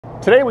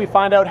Today we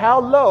find out how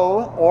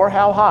low or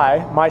how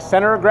high my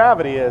center of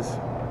gravity is.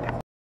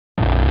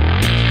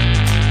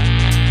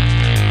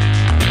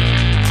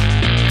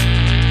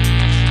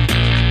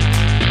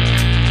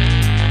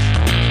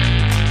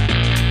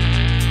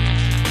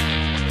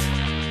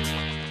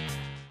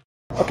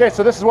 Okay,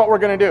 so this is what we're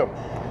going to do.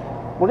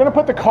 We're going to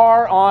put the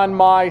car on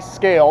my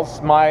scales,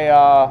 my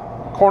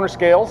corner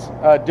scales,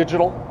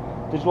 digital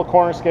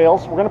corner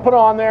scales. We're going to put it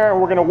on there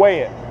and we're going to weigh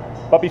it.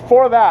 But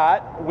before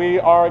that, we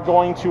are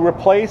going to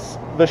replace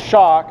the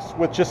shocks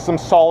with just some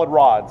solid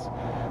rods,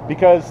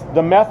 because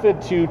the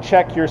method to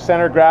check your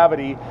center of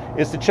gravity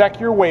is to check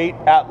your weight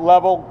at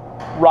level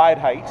ride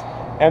height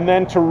and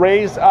then to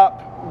raise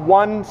up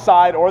one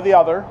side or the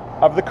other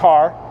of the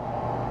car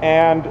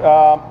and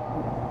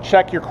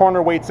check your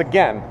corner weights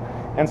again.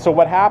 And so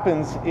what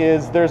happens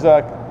is there's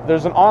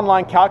an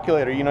online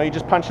calculator. You know, you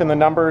just punch in the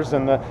numbers,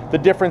 and the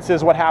difference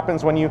is what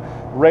happens when you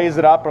raise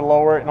it up or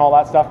lower it and all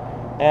that stuff.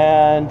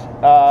 And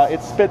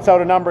it spits out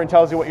a number and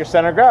tells you what your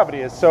center of gravity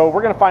is. So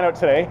we're going to find out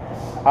today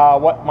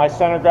what my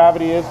center of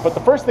gravity is. But the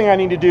first thing I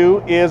need to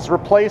do is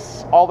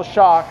replace all the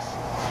shocks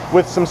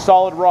with some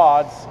solid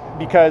rods,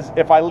 because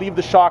if I leave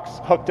the shocks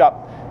hooked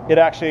up, it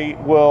actually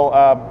will,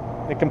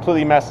 it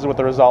completely messes with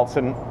the results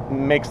and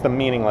makes them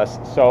meaningless.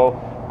 So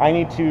I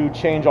need to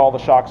change all the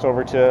shocks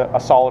over to a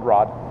solid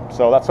rod.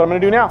 So that's what I'm going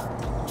to do now.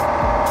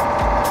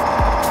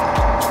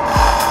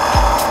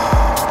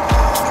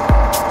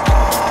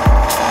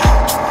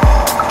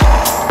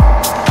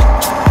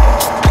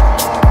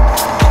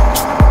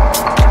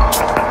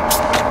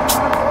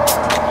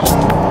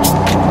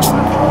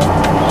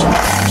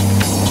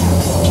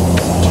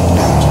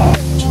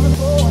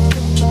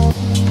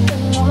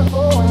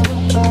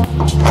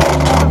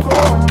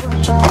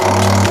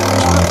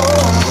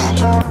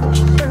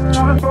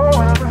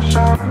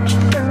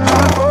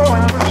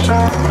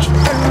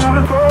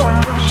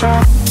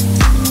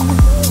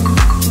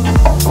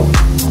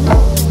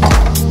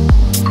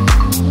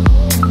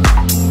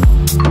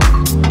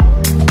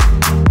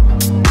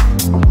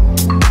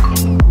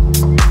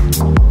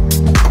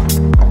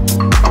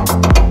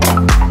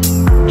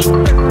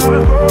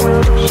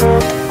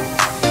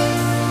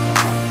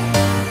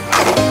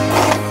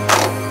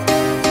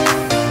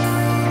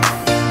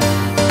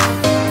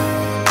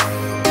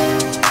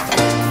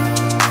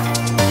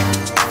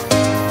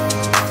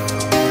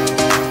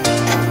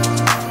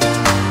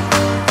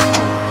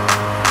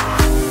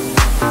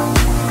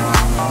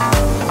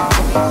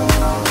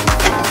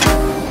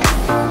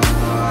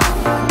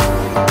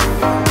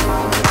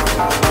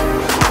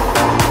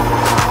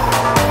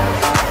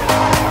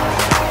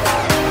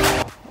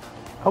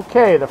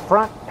 Okay, the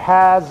front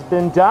has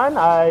been done.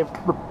 I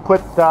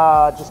put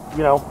just,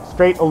 you know,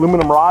 straight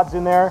aluminum rods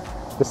in there,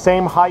 the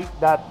same height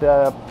that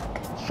the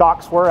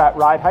shocks were at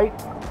ride height.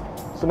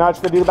 So now I'm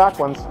just gonna do the back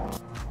ones.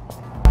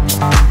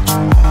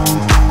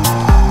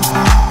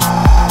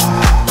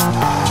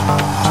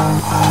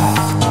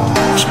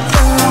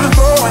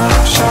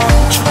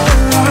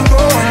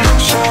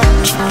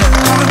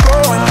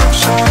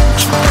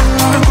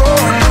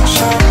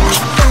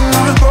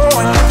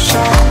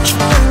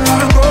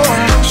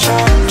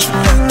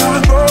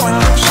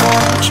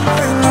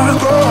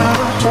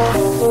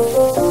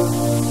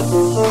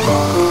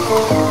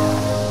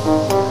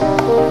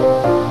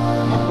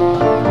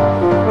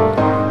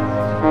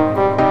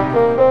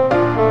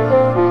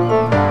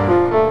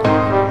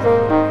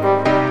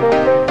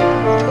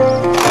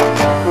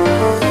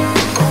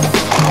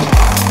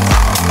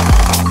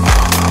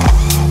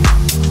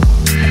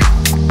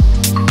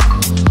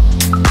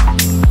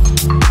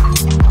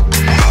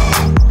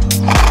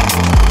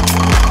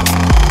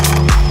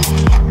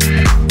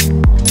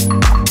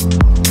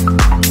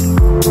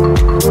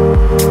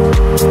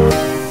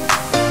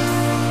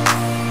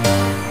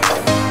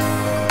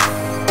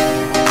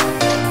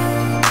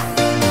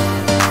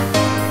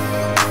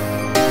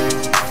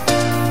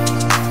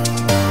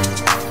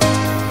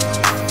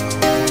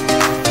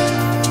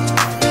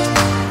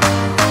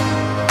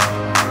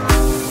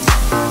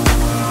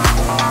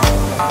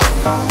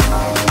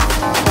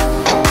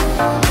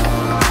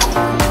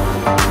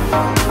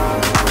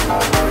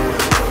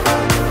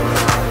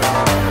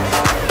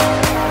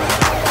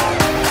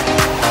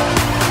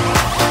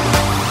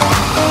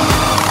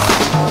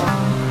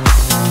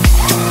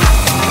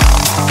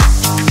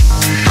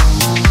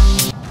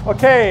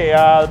 Okay,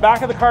 the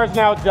back of the car is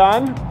now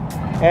done,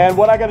 and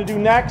what I got to do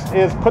next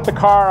is put the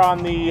car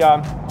on the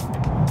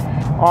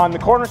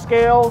corner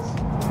scales.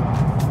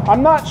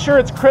 I'm not sure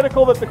it's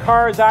critical that the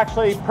car is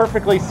actually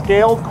perfectly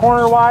scaled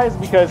corner-wise,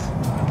 because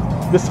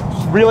this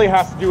really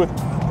has to do with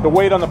the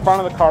weight on the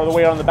front of the car, the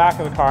weight on the back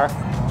of the car,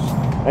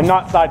 and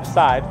not side to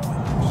side.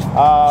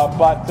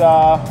 But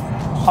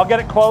I'll get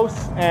it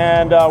close,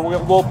 and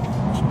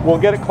we'll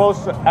get it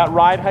close at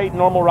ride height,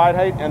 normal ride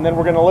height, and then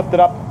we're going to lift it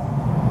up.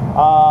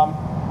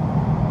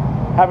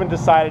 Haven't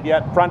decided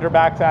yet, front or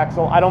back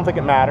axle. I don't think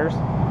it matters,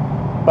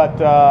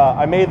 but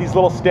I made these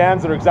little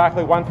stands that are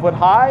exactly 1 foot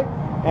high,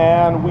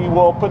 and we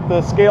will put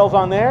the scales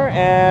on there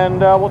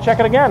and we'll check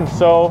it again.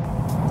 So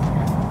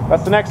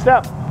that's the next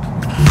step.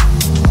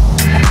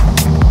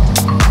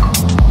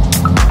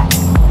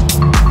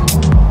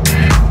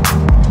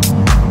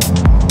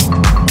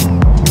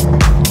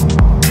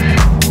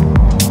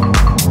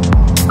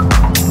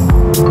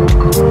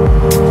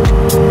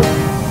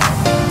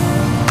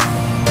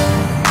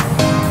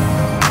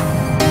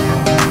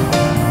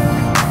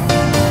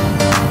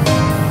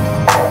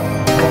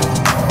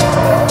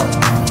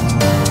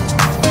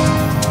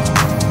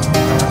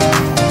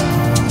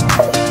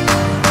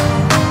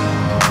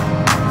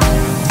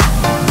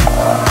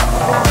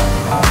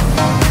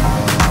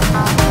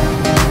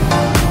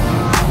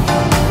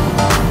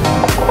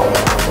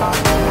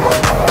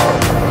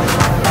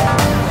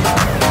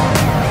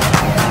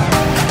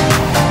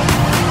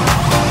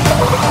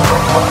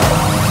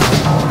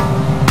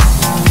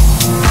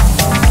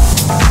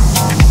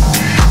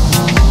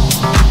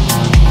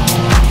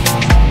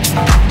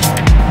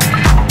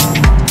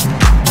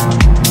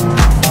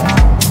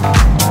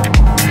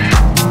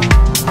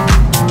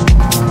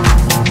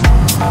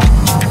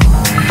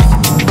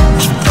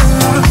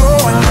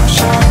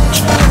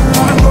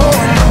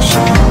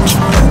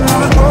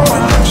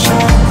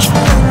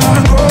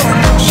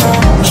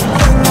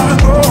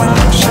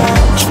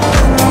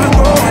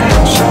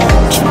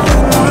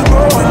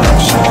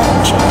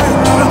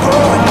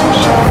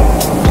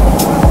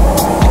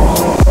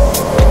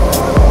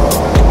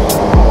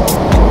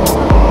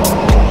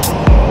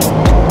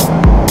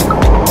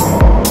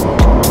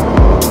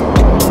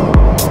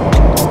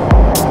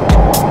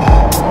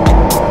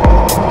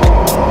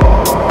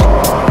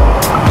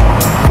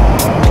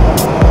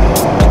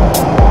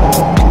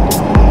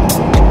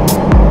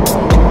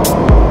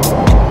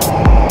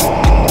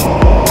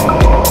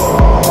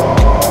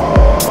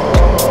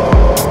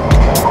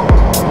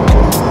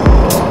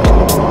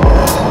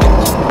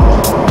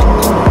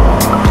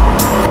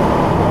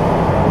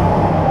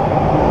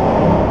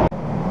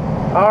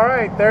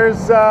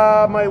 there's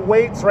my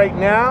weights right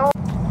now.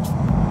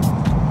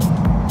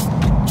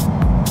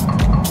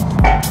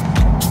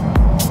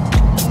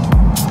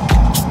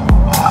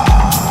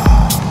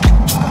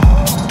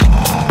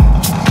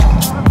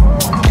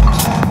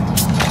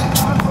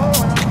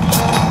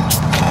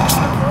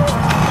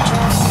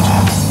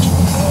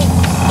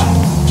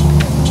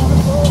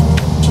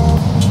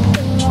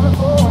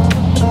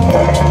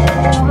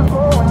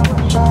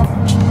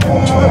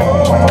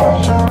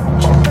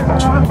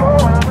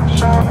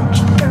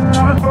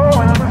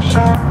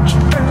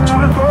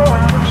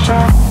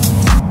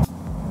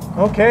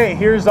 Okay,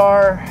 here's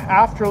our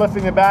after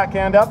lifting the back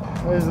end up.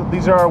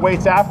 These are our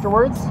weights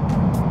afterwards.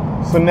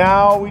 So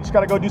now we just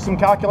got to go do some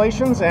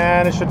calculations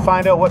and it should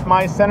find out what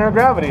my center of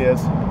gravity is.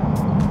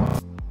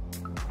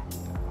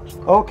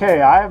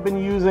 Okay, I've been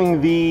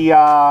using the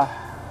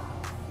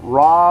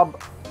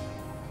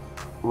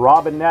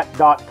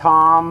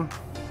Robinet.com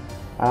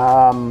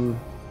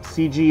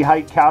CG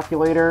height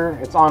calculator.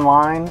 It's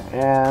online,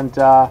 and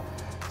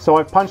so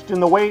I've punched in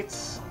the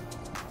weights,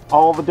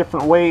 all the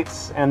different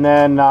weights, and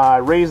then I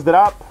raised it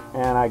up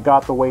and I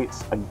got the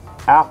weights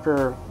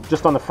after,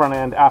 just on the front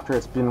end after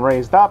it's been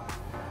raised up.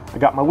 I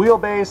got my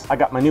wheelbase, I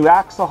got my new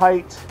axle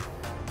height,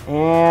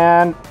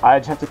 and I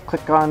just have to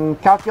click on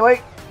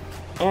calculate,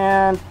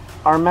 and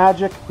our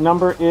magic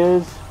number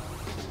is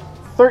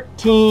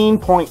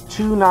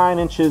 13.29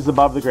 inches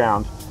above the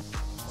ground.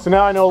 So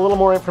now I know a little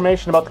more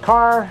information about the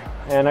car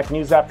and I can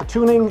use that for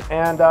tuning,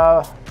 and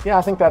yeah,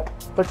 I think that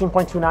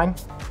 13.29,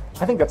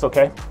 I think that's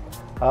okay.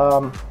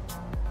 We'll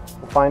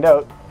find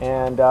out.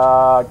 And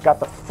got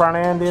the front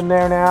end in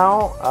there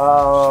now.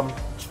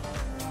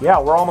 Yeah,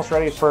 we're almost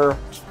ready for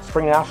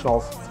Spring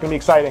Nationals. It's gonna be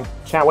exciting.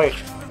 Can't wait.